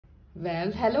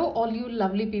Well, hello all you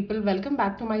lovely people. Welcome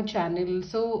back to my channel.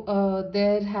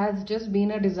 There has just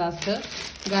been a disaster.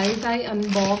 Guys, I did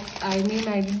the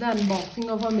unboxing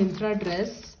of a Myntra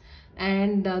dress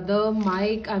and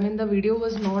the video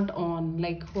was not on.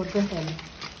 Like, what the hell?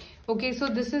 Okay, so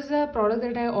this is a product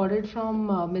that I ordered from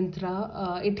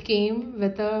Myntra. It came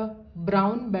with a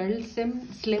brown belt,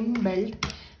 slim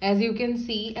belt, as you can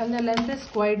see, and the length is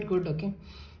quite good, okay?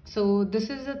 So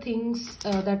this is the things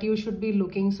that you should be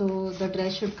looking. So the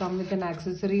dress should come with an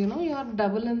accessory. You know, you have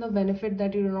double in the benefit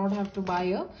that you do not have to buy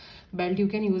a belt. You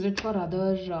can use it for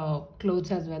other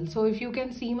clothes as well. So if you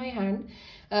can see my hand,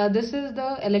 this is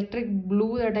the electric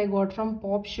blue that I got from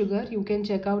Pop Sugar. You can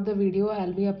check out the video.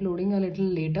 I'll be uploading a little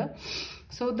later.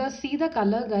 So see the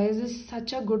color, guys, is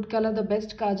such a good color. The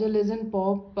best kajal is in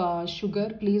Pop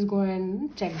Sugar. Please go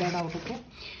and check that out, okay?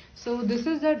 So this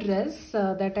is the dress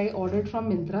that I ordered from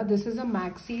Myntra. This is a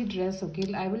maxi dress,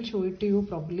 okay? I will show it to you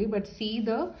properly, but see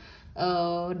the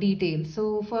details.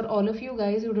 So for all of you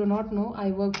guys who do not know, I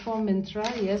work for Myntra.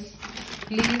 Yes,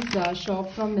 please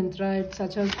shop from Myntra. It's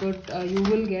such a good, you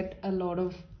will get a lot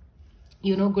of,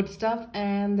 you know, good stuff,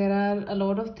 and there are a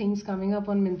lot of things coming up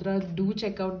on Myntra. Do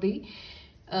check out the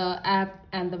app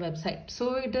and the website.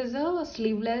 So it is a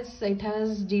sleeveless, it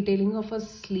has detailing of a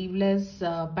sleeveless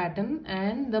pattern,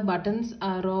 and the buttons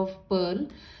are of pearl,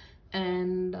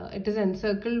 and it is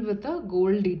encircled with a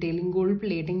gold detailing, gold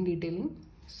plating detailing.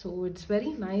 So it's very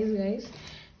nice, guys.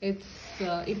 It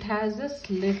has a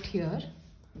slit here,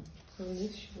 so I'll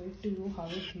just show it to you how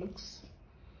it looks.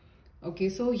 Okay,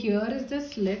 so here is the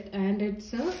slit, and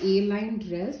it's a A-line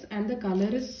dress, and the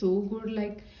color is so good,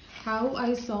 like how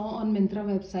I saw on Myntra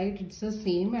website. It's the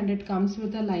same, and it comes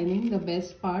with a lining, the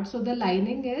best part. So the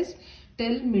lining is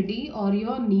till midi or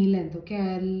your knee length. Okay,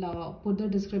 I'll put the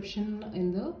description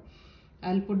in the,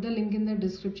 I'll put the link in the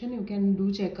description. You can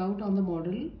do check out on the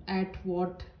model at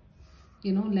what,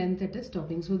 you know, length it is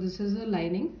stopping. So this is a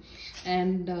lining,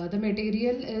 and the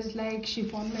material is like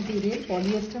chiffon material,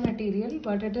 polyester material,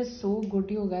 but it is so good,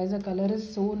 you guys. The color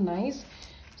is so nice.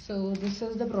 So this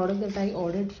is the product that I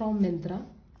ordered from Myntra.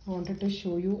 I wanted to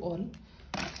show you all.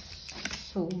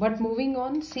 So, but moving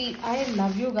on, see, I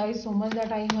love you guys so much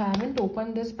that I haven't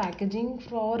opened this packaging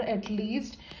for at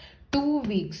least 2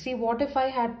 weeks. See, what if I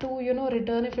had to, you know,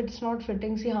 return if it's not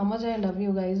fitting? See how much I love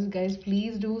you guys. Guys,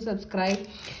 please do subscribe.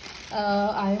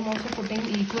 I am also putting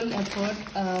equal effort.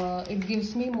 It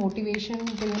gives me motivation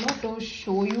to, you know, to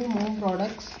show you more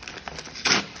products.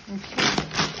 Okay.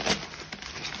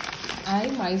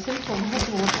 I myself forgot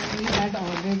what we had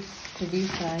ordered, to be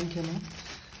frank, you know.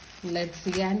 Let's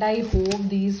see, and I hope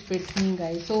these fit me,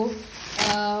 guys. So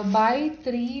buy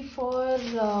 2 for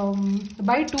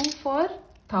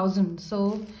 1,000.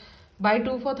 So buy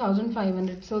 2 for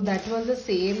 1,500. So that was a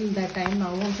sale that time.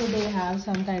 Now also they have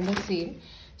some kind of sale.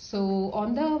 So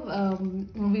on the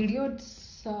video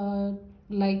it's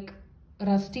like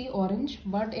rusty orange,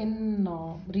 but in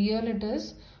real it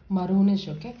is maroonish,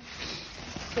 okay?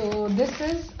 So this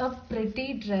is a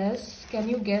pretty dress. Can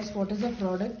you guess what is the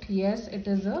product? Yes, it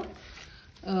is a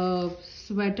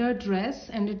sweater dress,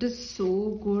 and it is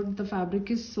so good. The fabric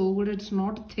is so good. It's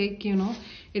not thick, you know.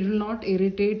 It will not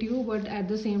irritate you, but at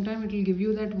the same time it will give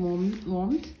you that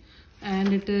warmth.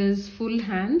 And it is full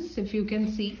hands, if you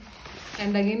can see.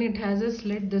 And again it has a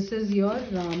slit. This is your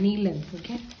knee length,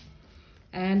 okay?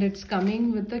 And it's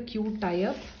coming with a cute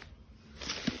tie-up.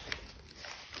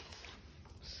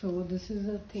 So this is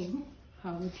the thing,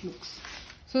 how it looks.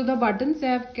 So the buttons they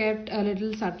have kept a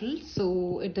little subtle.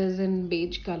 So it is in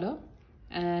beige color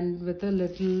and with a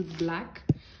little black.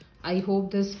 I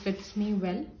hope this fits me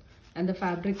well. And the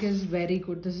fabric is very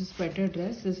good. This is sweater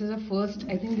dress. This is a first,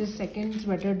 I think this second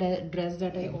sweater dress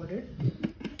that I ordered.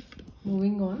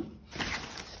 Moving on.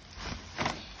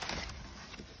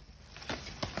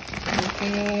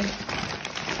 Okay.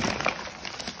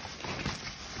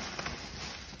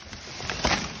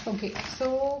 Okay,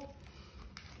 so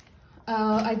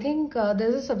I think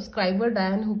there's a subscriber,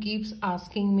 Dan, who keeps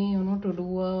asking me, you know, to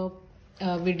do a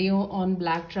video on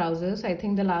black trousers. I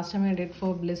think the last time I did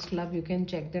for Bliss Club. You can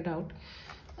check that out.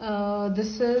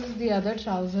 This is the other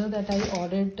trouser that I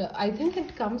ordered. I think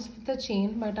it comes with a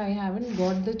chain, but I haven't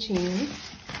got the chain.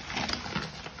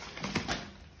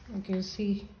 Okay,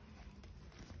 see.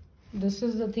 This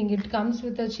is the thing, it comes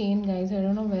with a chain, guys. I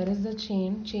don't know where is the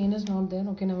chain. Chain is not there.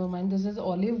 Okay, never mind. This is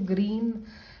olive green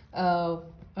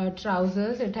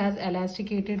trousers. It has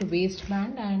elasticated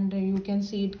waistband, and you can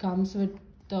see it comes with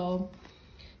 4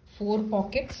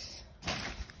 pockets.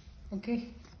 Okay,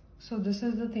 so this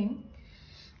is the thing,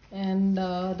 and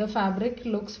the fabric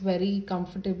looks very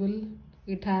comfortable.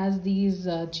 It has these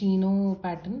chinos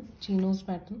pattern.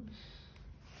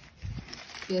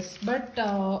 Yes, but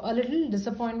a little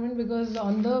disappointment because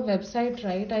on the website,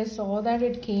 right, I saw that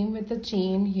it came with a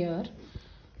chain here.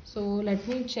 So let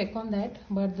me check on that.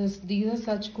 But these are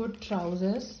such good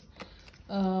trousers.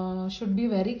 Should be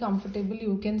very comfortable.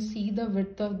 You can see the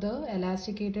width of the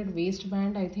elasticated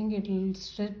waistband. I think it will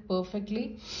fit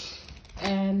perfectly.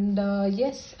 And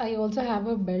yes, I also have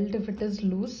a belt if it is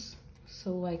loose,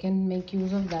 so I can make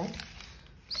use of that.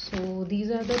 So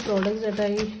these are the products that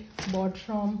I bought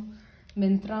from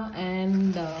Myntra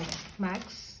and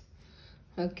Max.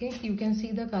 Okay, you can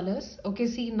see the colors. Okay,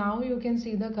 see, now you can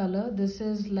see the color. This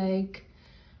is like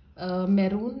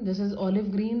maroon, this is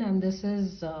olive green, and this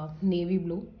is navy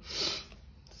blue.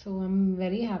 So I'm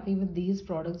very happy with these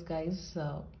products, guys.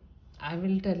 I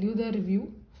will tell you the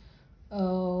review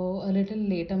a little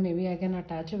later. Maybe I can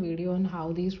attach a video on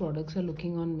how these products are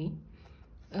looking on me.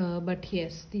 But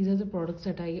yes, these are the products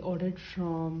that I ordered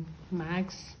from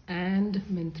Max and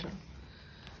Myntra.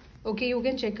 Okay, you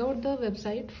can check out the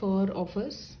website for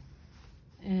offers.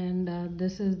 And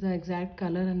this is the exact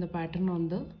color and the pattern on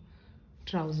the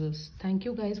trousers. Thank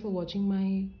you guys for watching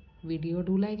my video.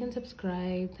 Do like and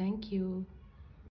subscribe. Thank you.